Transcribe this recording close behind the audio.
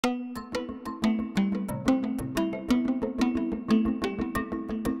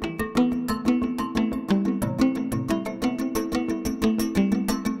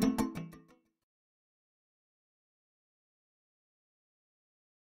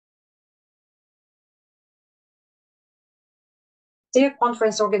Dear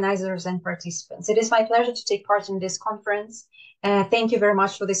conference organizers and participants, it is my pleasure to take part in this conference. Thank you very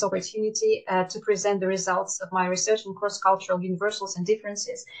much for this opportunity to present the results of my research in cross-cultural universals and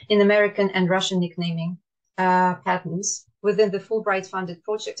differences in American and Russian nicknaming patterns within the Fulbright-funded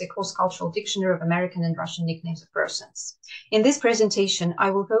project, A Cross-Cultural Dictionary of American and Russian Nicknames of Persons. In this presentation,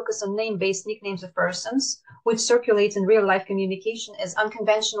 I will focus on name-based nicknames of persons, which circulate in real-life communication as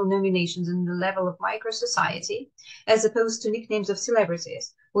unconventional nominations in the level of micro-society, as opposed to nicknames of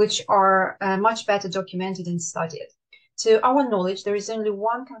celebrities, which are much better documented and studied. To our knowledge, there is only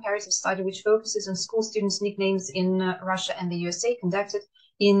one comparative study which focuses on school students' nicknames in Russia and the USA, conducted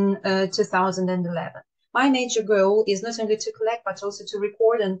in 2011. My major goal is not only to collect, but also to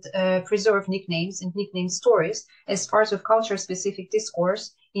record and preserve nicknames and nickname stories as part of culture-specific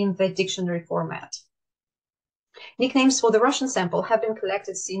discourse in the dictionary format. Nicknames for the Russian sample have been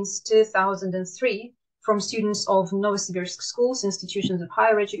collected since 2003 from students of Novosibirsk schools, institutions of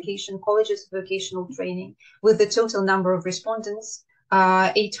higher education, colleges of vocational training, with the total number of respondents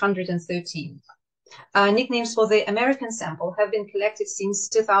 813. Nicknames for the American sample have been collected since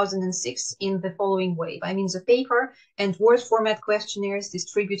 2006 in the following way: by means of paper and word format questionnaires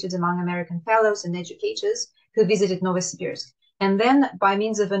distributed among American fellows and educators who visited Novosibirsk, and then by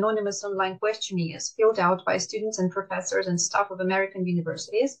means of anonymous online questionnaires filled out by students and professors and staff of American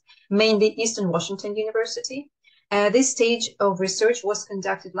universities, mainly Eastern Washington University. This stage of research was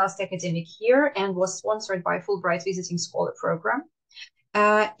conducted last academic year and was sponsored by Fulbright Visiting Scholar Program.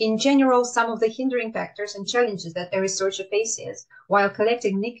 In general, some of the hindering factors and challenges that a researcher faces while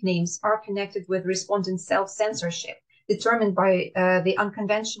collecting nicknames are connected with respondent self-censorship, determined by the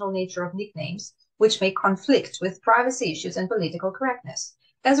unconventional nature of nicknames, which may conflict with privacy issues and political correctness.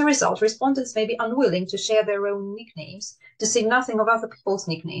 As a result, respondents may be unwilling to share their own nicknames, to say nothing of other people's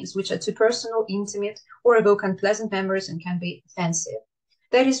nicknames, which are too personal, intimate, or evoke unpleasant memories and can be offensive.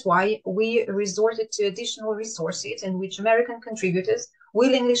 That is why we resorted to additional resources in which American contributors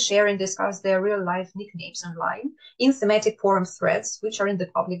willingly share and discuss their real-life nicknames online in thematic forum threads, which are in the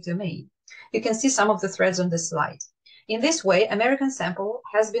public domain. You can see some of the threads on the slide. In this way, American sample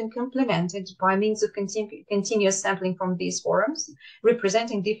has been complemented by means of continuous sampling from these forums,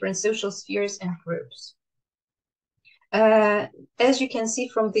 representing different social spheres and groups. As you can see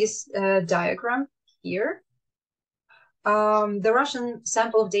from this diagram here, the Russian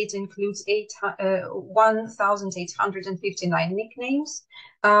sample of data includes 1,859 nicknames,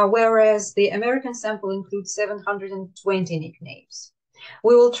 whereas the American sample includes 720 nicknames.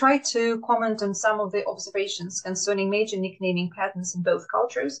 We will try to comment on some of the observations concerning major nicknaming patterns in both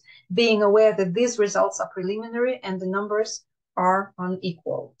cultures, being aware that these results are preliminary and the numbers are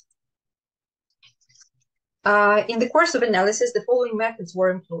unequal. In the course of analysis, the following methods were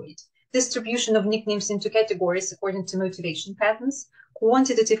employed: distribution of nicknames into categories according to motivation patterns,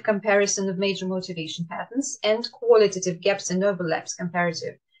 quantitative comparison of major motivation patterns, and qualitative gaps and overlaps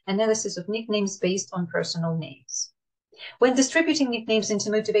comparative analysis of nicknames based on personal names. When distributing nicknames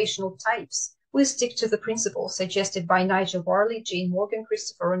into motivational types, we stick to the principles suggested by Nigel Warley, Jane Morgan,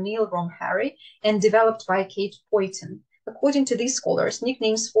 Christopher O'Neill, Ron Harry, and developed by Kate Poyton. According to these scholars,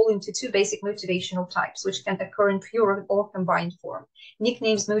 nicknames fall into two basic motivational types, which can occur in pure or combined form: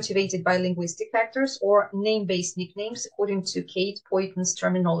 nicknames motivated by linguistic factors, or name-based nicknames, according to Kate Poyton's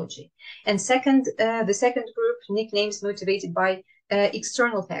terminology. And the second group, nicknames motivated by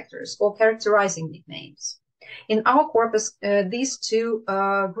external factors, or characterizing nicknames. In our corpus, these two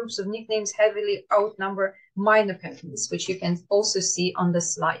groups of nicknames heavily outnumber minor patterns, which you can also see on the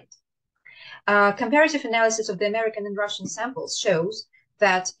slide. Comparative analysis of the American and Russian samples shows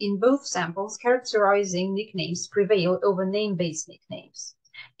that in both samples, characterizing nicknames prevail over name-based nicknames.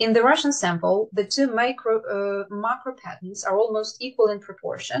 In the Russian sample, the two macro patterns are almost equal in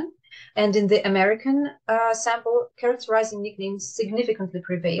proportion, and in the American sample, characterizing nicknames significantly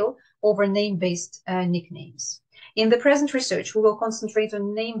prevail over name-based nicknames. In the present research, we will concentrate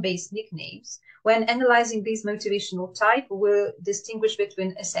on name-based nicknames. When analyzing these motivational type, we'll distinguish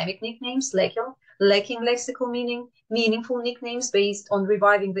between asemic nicknames, lacking lexical meaning, meaningful nicknames based on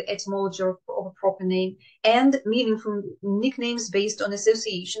reviving the etymology of a proper name, and meaningful nicknames based on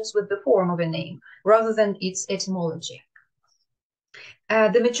associations with the form of a name, rather than its etymology.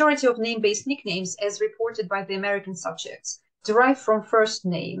 The majority of name-based nicknames, as reported by the American subjects, derive from first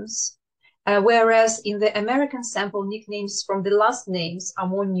names, whereas in the American sample, nicknames from the last names are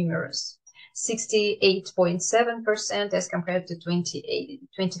more numerous, 68.7% as compared to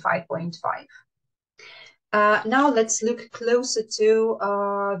 25.5%. Now let's look closer to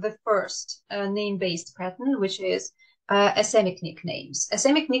the first name-based pattern, which is asemic nicknames.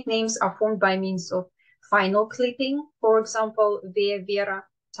 Asemic nicknames are formed by means of final clipping, for example, Vera, Vera,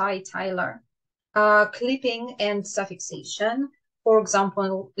 Ty, Tyler. Clipping and suffixation, for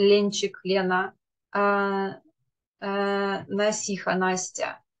example, Lenchik, Lena, Nasiha,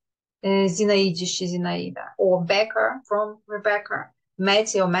 Nastya, Zinaidische, Zinaida, or Becker from Rebecca,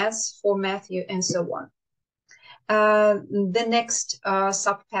 Matthew or Mats for Matthew, and so on. The next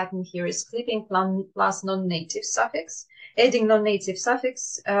sub-pattern here is clipping plus non-native suffix. Adding non-native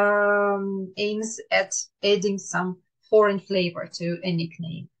suffix aims at adding some foreign flavor to a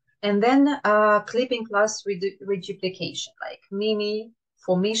nickname. And then clipping plus reduplication, like Mimi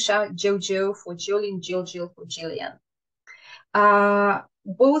for Misha, Jojo for Jolene, Jill for Jillian.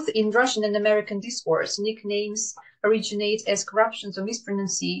 Both in Russian and American discourse, nicknames originate as corruptions or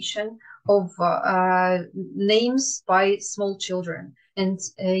mispronunciation of names by small children. And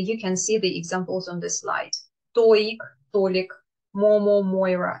you can see the examples on the slide. Toik, Tolik, Momo,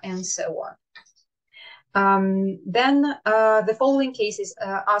 Moira, and so on. Then the following cases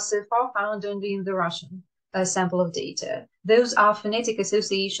are so far found only in the Russian sample of data. Those are phonetic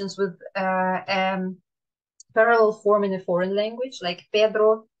associations with parallel form in a foreign language, like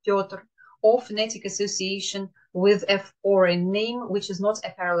Pedro, Piotr, or phonetic association with a foreign name, which is not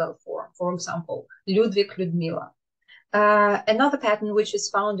a parallel form. For example, Ludwig, Ludmila. Another pattern which is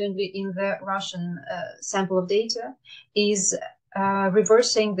found only in the Russian sample of data is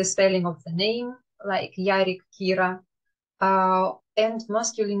reversing the spelling of the name, like Yarik, Kira, and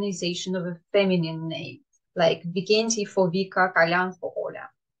masculinization of a feminine name, like Vikenti for Vika, Kalyan for Oля.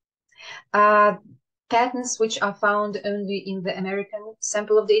 Patterns which are found only in the American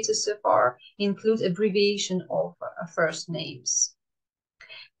sample of data so far include abbreviation of first names.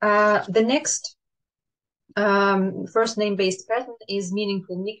 The next first name-based pattern is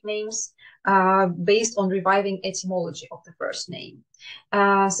meaningful nicknames based on reviving etymology of the first name.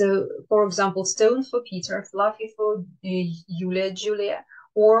 So, for example, Stone for Peter, Fluffy for Julia,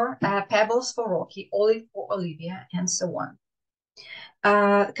 or Pebbles for Rocky, Olive for Olivia, and so on.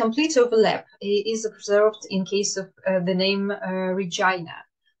 Complete overlap is observed in case of the name Regina,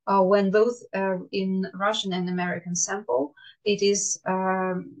 when both in Russian and American sample,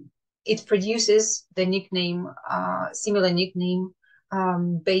 it produces the nickname, similar nickname,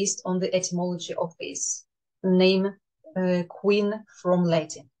 based on the etymology of this name, Queen from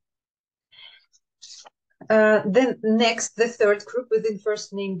Latin. Then next, the third group within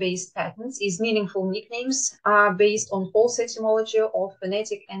first name-based patterns is meaningful nicknames based on false etymology of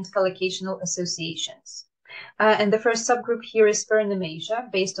phonetic and collocational associations. And the first subgroup here is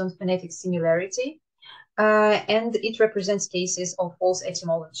Peronomasia, based on phonetic similarity. And it represents cases of false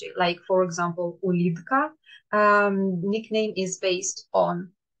etymology, like, for example, Ulidka nickname is based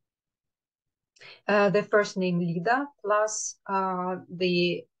on the first name Lida plus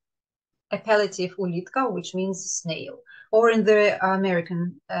the appellative Ulitka, which means snail, or in the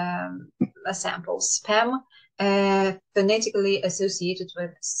American sample, Spam, phonetically associated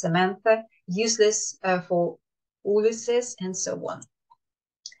with Samantha, useless for Ulysses, and so on.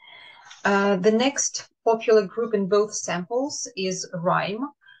 The next popular group in both samples is rhyme,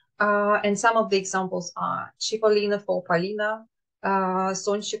 and some of the examples are Chipolina for Polina,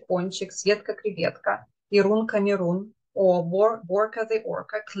 Sonchik, Konchik, Svetka, Krevetka, Irunka, Mirun, or Borka the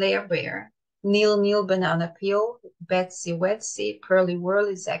Orca, Claire Bear, Neil Banana Peel, Betsy Wetsy, Pearly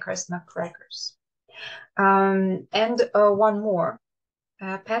Whirly, Zackers Nutcrackers. And one more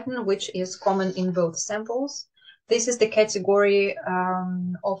pattern which is common in both samples. This is the category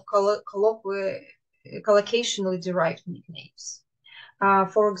of collocationally derived nicknames.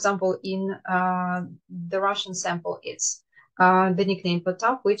 For example, in the Russian sample, it's the nickname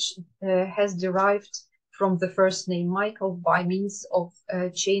Potap, which has derived from the first name Michael by means of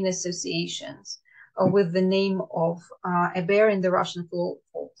chain associations with the name of a bear in the Russian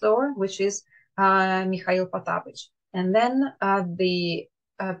folklore, which is Mikhail Potapych. And then the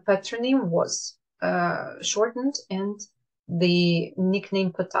patronym was shortened and the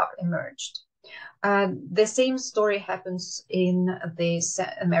nickname Potap emerged. The same story happens in the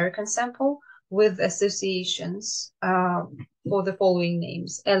American sample with associations for the following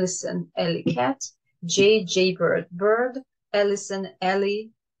names: Ellison, Ellie Cat, J Bird, Bird, Ellison,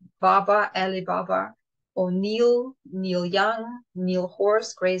 Ellie, Baba, Ellie Baba, O'Neill, Neil Young, Neil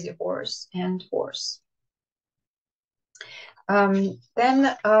Horse, Crazy Horse, and Horse.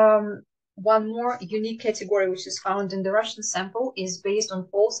 Then one more unique category which is found in the Russian sample is based on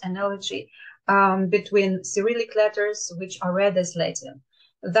false analogy between Cyrillic letters which are read as Latin.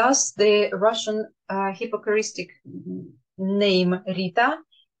 Thus, the Russian hypochoristic name Rita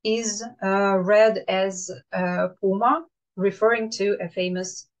is read as Puma, referring to a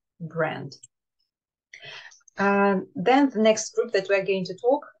famous brand. Then the next group that we're going to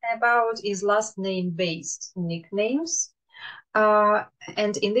talk about is last name based nicknames.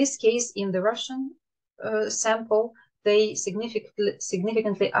 And in this case, in the Russian sample, they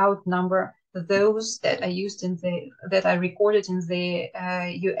significantly outnumber those that are used in that are recorded in the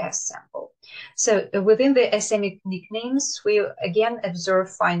US sample. So within the SMIC nicknames, we again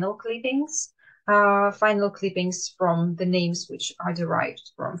observe final clippings from the names which are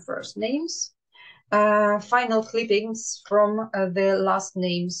derived from first names. Final clippings from the last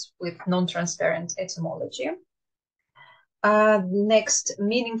names with non-transparent etymology. Next,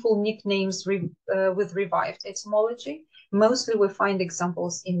 meaningful nicknames with revived etymology. Mostly we find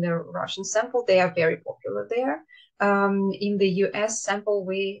examples in the Russian sample. They are very popular there. In the US sample,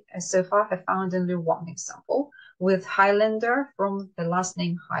 we so far have found only one example with Highlander from the last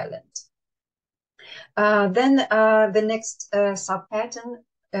name Highland. Then the next sub-pattern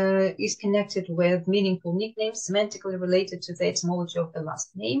is connected with meaningful nicknames semantically related to the etymology of the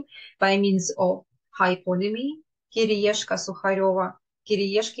last name by means of hyponymy. Kirieshka Sukhareva.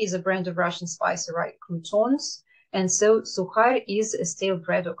 Kirieshki is a brand of Russian spicy rice croutons, and so Sukhar is a stale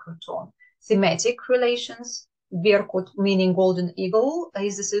bread or crouton. Thematic relations. Berkut, meaning golden eagle,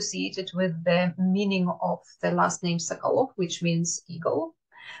 is associated with the meaning of the last name Sokolov, which means eagle.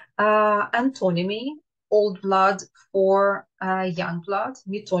 Antonymy, old blood for young blood.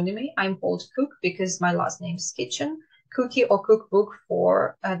 Metonymy, I'm called cook because my last name is kitchen. Cookie or cookbook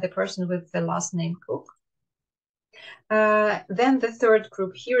for the person with the last name cook. Then the third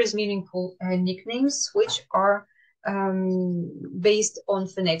group here is meaningful nicknames, which are based on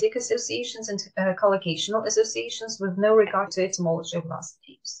phonetic associations and collocational associations with no regard to etymology of last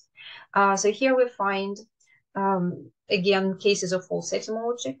names. So here we find, again, cases of false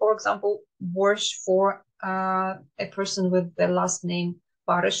etymology. For example, Borsh for a person with the last name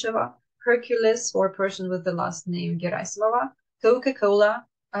Barasheva, Hercules for a person with the last name Gerasimova, Coca-Cola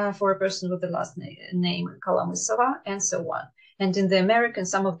for a person with the last name Kalamysova, and so on. And in the American,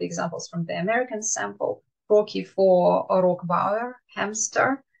 some of the examples from the American sample, Rocky for Rockbauer,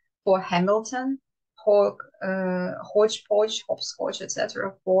 Hamster for Hamilton, Hodgepodge, Hopscotch,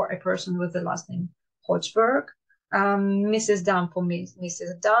 etc. for a person with the last name Hodgeberg, Mrs. Dunn for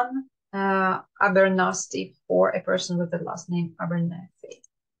Mrs. Dunn, Abernathy for a person with the last name Abernathy.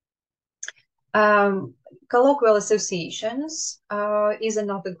 Colloquial associations is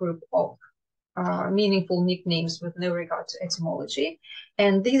another group of meaningful nicknames with no regard to etymology.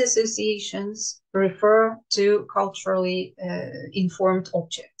 And these associations refer to culturally informed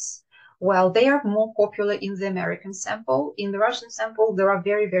objects. While they are more popular in the American sample, in the Russian sample, there are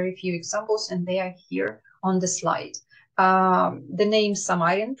very, very few examples, and they are here on the slide. The name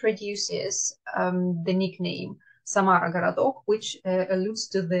Samarin produces the nickname Samara Gorodok, which alludes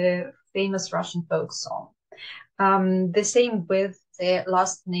to the famous Russian folk song. The same with the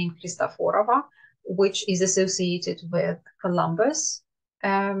last name Christoforova, which is associated with Columbus.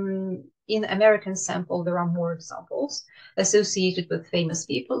 In American sample, there are more examples associated with famous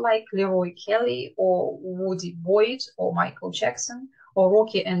people like Leroy Kelly or Woody Boyd or Michael Jackson or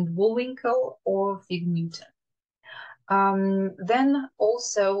Rocky and Bullwinkle or Fig Newton. Then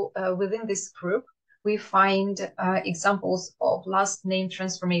also within this group, we find examples of last name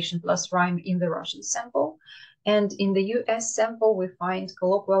transformation plus rhyme in the Russian sample. And in the US sample, we find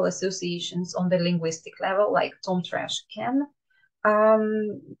colloquial associations on the linguistic level, like Tom Trash Ken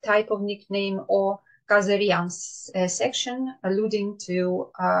type of nickname, or Kazarian section, alluding to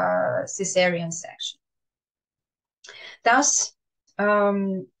Caesarean section. Thus,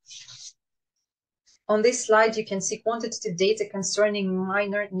 on this slide, you can see quantitative data concerning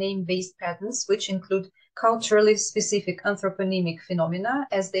minor name-based patterns, which include culturally specific anthroponymic phenomena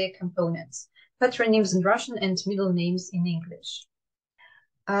as their components, patronyms in Russian and middle names in English.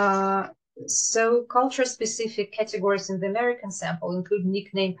 So culture-specific categories in the American sample include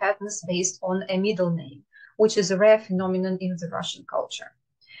nickname patterns based on a middle name, which is a rare phenomenon in the Russian culture.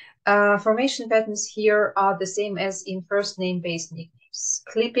 Formation patterns here are the same as in first name-based nicknames: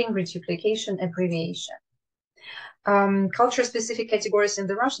 clipping, reduplication, abbreviation. Culture-specific categories in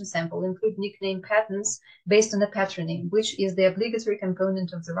the Russian sample include nickname patterns based on a patronym, which is the obligatory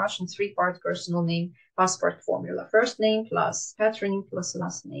component of the Russian three-part personal name passport formula: first name plus patronym plus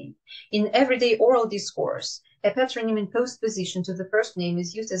last name. In everyday oral discourse, a patronym in postposition to the first name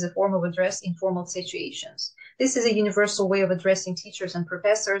is used as a form of address in formal situations. This is a universal way of addressing teachers and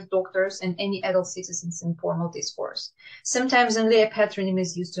professors, doctors, and any adult citizens in formal discourse. Sometimes only a patronym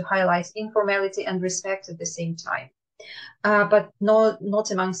is used to highlight informality and respect at the same time, but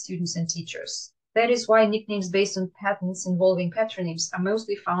not among students and teachers. That is why nicknames based on patterns involving patronyms are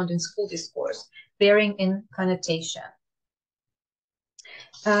mostly found in school discourse, bearing in connotation.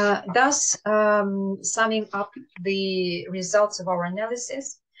 Thus, summing up the results of our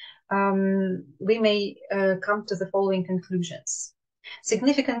analysis, we may come to the following conclusions.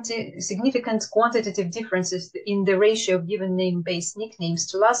 Significant quantitative differences in the ratio of given name-based nicknames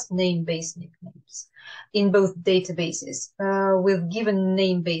to last name-based nicknames in both databases, with given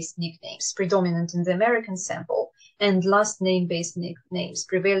name-based nicknames predominant in the American sample and last name-based nicknames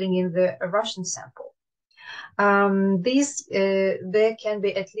prevailing in the Russian sample. There can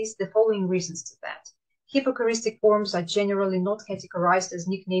be at least the following reasons to that. Hypochoristic forms are generally not categorized as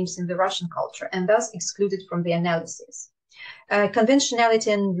nicknames in the Russian culture and thus excluded from the analysis.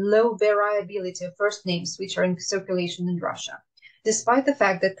 Conventionality and low variability of first names which are in circulation in Russia. Despite the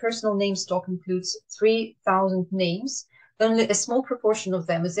fact that personal name stock includes 3,000 names, only a small proportion of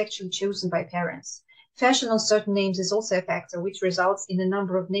them is actually chosen by parents. Fashion on certain names is also a factor which results in a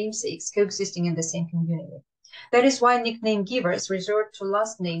number of namesakes coexisting in the same community. That is why nickname givers resort to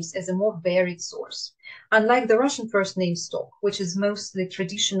last names as a more varied source. Unlike the Russian first name stock, which is mostly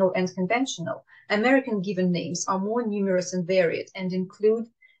traditional and conventional, American given names are more numerous and varied and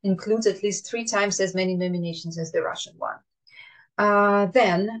includes at least 3 times as many nominations as the Russian one.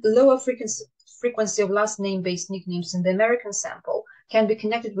 Then, lower frequency of last name-based nicknames in the American sample can be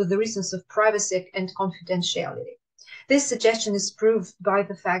connected with the reasons of privacy and confidentiality. This suggestion is proved by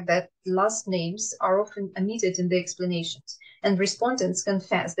the fact that last names are often omitted in the explanations, and respondents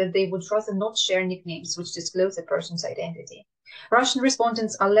confess that they would rather not share nicknames which disclose a person's identity. Russian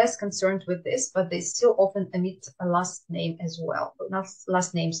respondents are less concerned with this, but they still often omit a last name as well,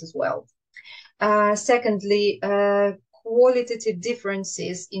 last names as well. Secondly, qualitative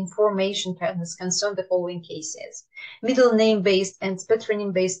differences in formation patterns concern the following cases. Middle name-based and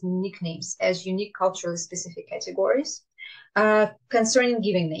patronym-based nicknames as unique culturally specific categories. Concerning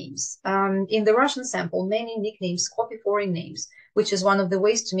giving names. In the Russian sample, many nicknames copy foreign names, which is one of the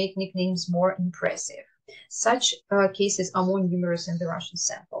ways to make nicknames more impressive. Such cases are more numerous in the Russian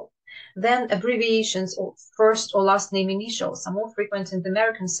sample. Then abbreviations of first or last name initials are more frequent in the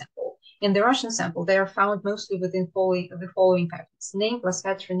American sample. In the Russian sample, they are found mostly within the following patterns: name plus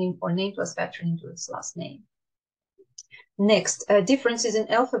patronym or name plus patronym to its last name. Next, differences in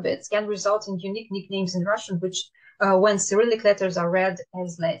alphabets can result in unique nicknames in Russian, which when Cyrillic letters are read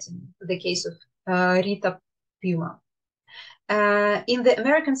as Latin, the case of Rita Puma. In the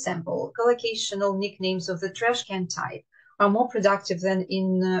American sample, collocational nicknames of the trash can type are more productive than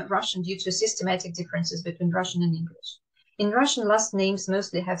in Russian due to systematic differences between Russian and English. In Russian, last names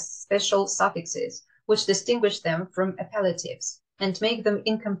mostly have special suffixes, which distinguish them from appellatives and make them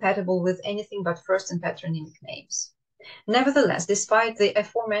incompatible with anything but first and patronymic names. Nevertheless, despite the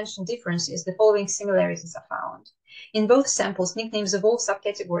aforementioned differences, the following similarities are found. In both samples, nicknames of all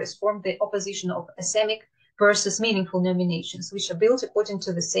subcategories form the opposition of asemic versus meaningful nominations, which are built according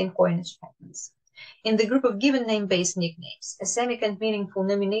to the same coinage patterns. In the group of given name-based nicknames, asemic and meaningful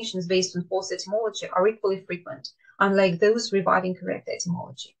nominations based on false etymology are equally frequent, unlike those reviving correct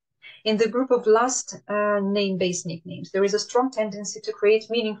etymology. In the group of last name-based nicknames, there is a strong tendency to create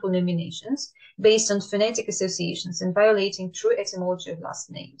meaningful nominations based on phonetic associations and violating true etymology of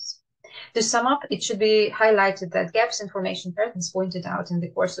last names. To sum up, it should be highlighted that gaps in formation patterns pointed out in the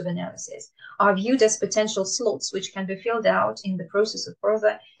course of analysis are viewed as potential slots which can be filled out in the process of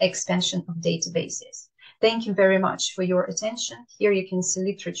further expansion of databases. Thank you very much for your attention. Here you can see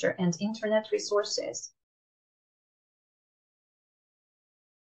literature and internet resources.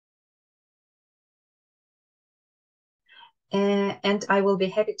 And I will be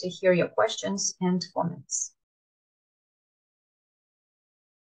happy to hear your questions and comments.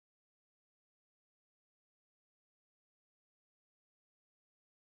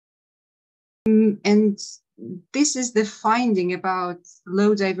 And this is the finding about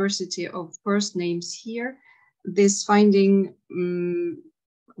low diversity of first names here. This finding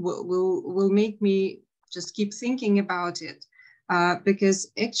will make me just keep thinking about it.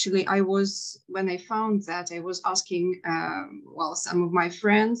 Because actually when I found that, I was asking, some of my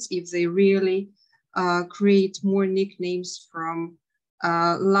friends if they really create more nicknames from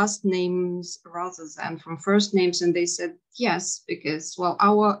last names rather than from first names, and they said yes, because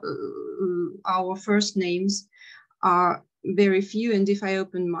our first names are very few, and if I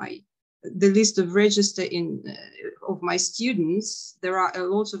open the list of register of my students, there are a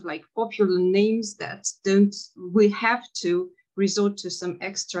lot of popular names that we have to resort to some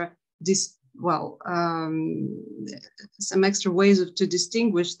extra some extra ways to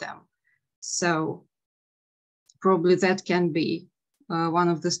distinguish them. So probably that can be one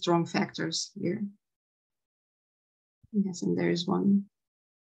of the strong factors here. Yes, and there is one.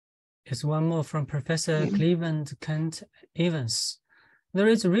 There's one more from Professor Cleveland Kent Evans. There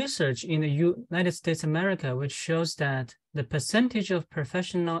is research in the United States of America which shows that the percentage of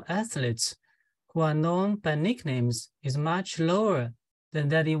professional athletes who are known by nicknames is much lower than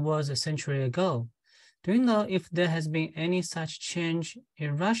that it was a century ago. Do you know if there has been any such change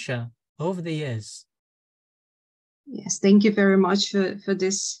in Russia over the years? Yes, thank you very much for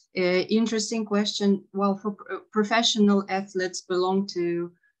this interesting question. Well, for professional athletes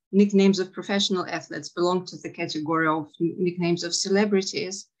nicknames of professional athletes belong to the category of nicknames of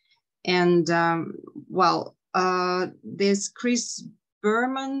celebrities. And there's Chris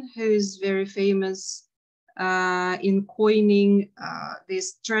Berman, who is very famous in coining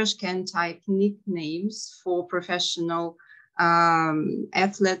these trash can type nicknames for professional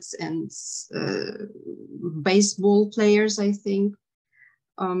athletes and baseball players, I think.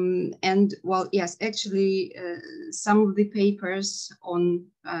 Yes, actually, some of the papers on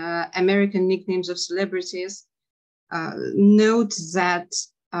American nicknames of celebrities note that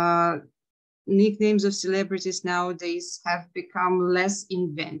nicknames of celebrities nowadays have become less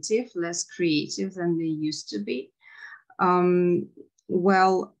inventive, less creative than they used to be.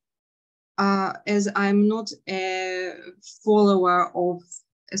 As I'm not a follower of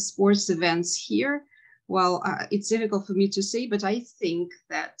sports events here, it's difficult for me to say, but I think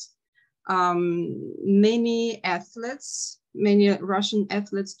that many Russian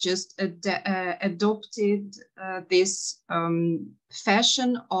athletes just adopted this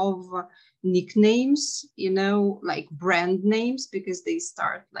fashion of nicknames, like brand names, because they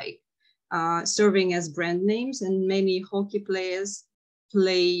start serving as brand names, and many hockey players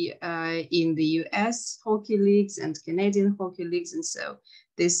play in the US hockey leagues and Canadian hockey leagues, and so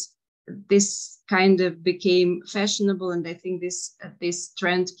this kind of became fashionable, and I think this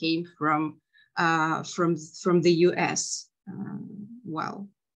trend came from the US.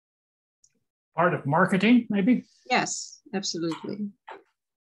 Part of marketing, maybe? Yes, absolutely.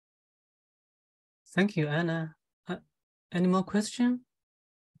 Thank you, Anna. Any more questions?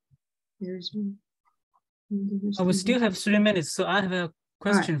 There's one. We still have 3 minutes, so I have a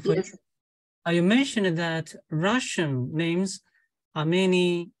question for you. You mentioned that Russian names are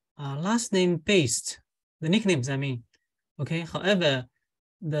mainly last name based, the nicknames, I mean. Okay, however,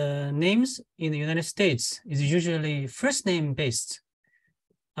 the names in the United States is usually first name based.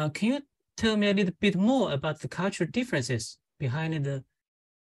 Can you tell me a little bit more about the cultural differences behind that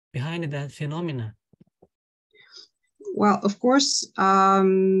phenomena? Well, of course,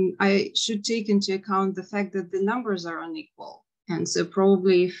 I should take into account the fact that the numbers are unequal. And so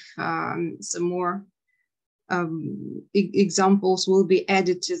probably if some more examples will be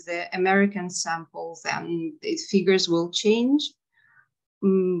added to the American sample, then the figures will change.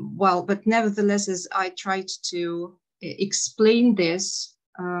 But nevertheless, as I tried to explain this,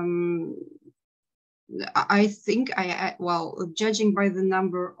 I think judging by the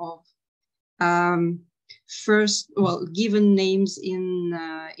number of given names in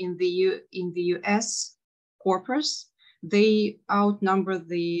the US corpus, they outnumber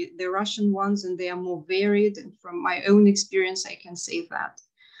the Russian ones, and they are more varied. And from my own experience, I can say that.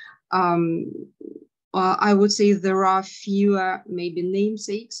 I would say there are fewer maybe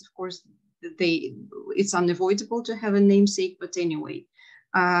namesakes. Of course, it's unavoidable to have a namesake, but anyway,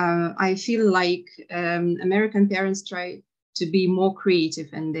 I feel like American parents try to be more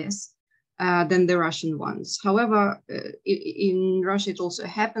creative in this than the Russian ones. However, in Russia, it also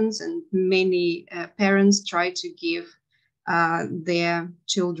happens, and many parents try to give their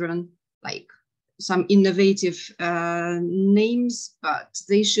children some innovative names, but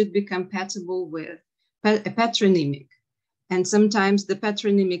they should be compatible with a patronymic. And sometimes the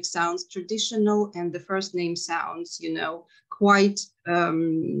patronymic sounds traditional, and the first name sounds, quite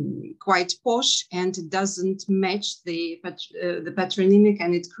posh, and it doesn't match the patronymic,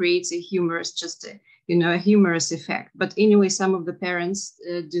 and it creates a humorous, a humorous effect. But anyway, some of the parents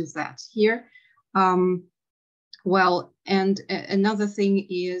do that here. And another thing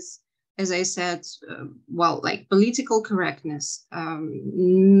is, as I said, political correctness.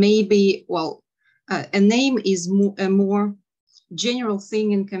 A name is a more general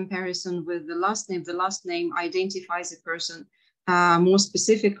thing in comparison with the last name. The last name identifies a person more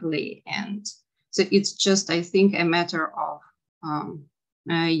specifically, and so it's just, I think, a matter of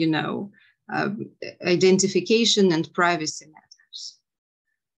identification and privacy matters.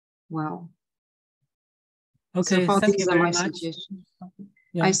 Okay, so thank you very much.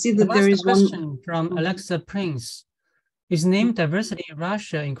 Yeah. I see that there is one question from Alexa Prince. Is name diversity in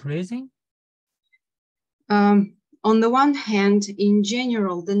Russia increasing? on the one hand, in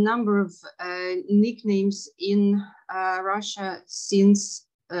general, the number of nicknames in Russia since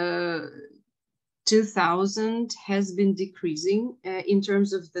 2000 has been decreasing in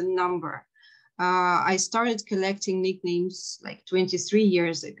terms of the number. I started collecting nicknames like 23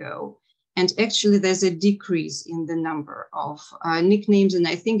 years ago, and actually there's a decrease in the number of nicknames, and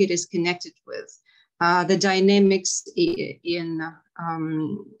I think it is connected with the dynamics in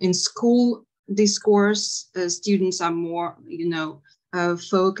school discourse. Students are more,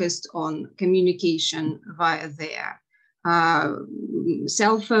 focused on communication via their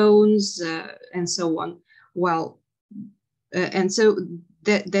cell phones and so on. Well, and so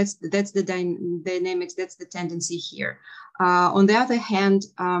that's the dynamics. That's the tendency here. On the other hand,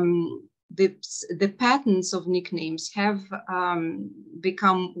 the patterns of nicknames have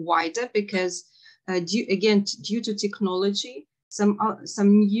become wider because, due to technology, some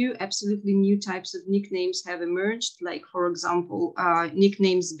new, absolutely new types of nicknames have emerged. Like, for example,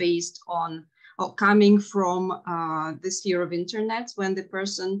 nicknames based on or coming from the sphere of internet, when the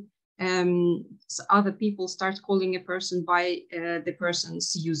person, other people start calling a person by the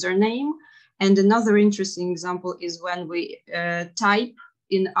person's username. And another interesting example is when we type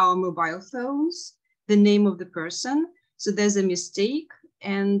in our mobile phones the name of the person. So there's a mistake,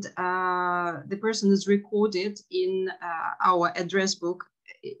 and the person is recorded in our address book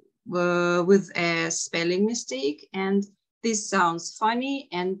with a spelling mistake. And this sounds funny,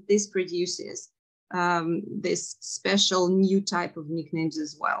 and this produces this special new type of nicknames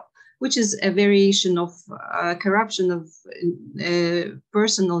as well, which is a variation of corruption of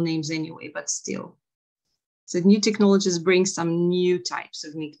personal names anyway, but still. So new technologies bring some new types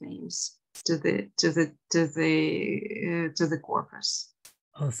of nicknames to the corpus.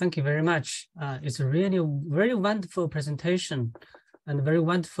 Oh, thank you very much. It's a really very wonderful presentation and very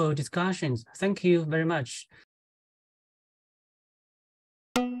wonderful discussions. Thank you very much.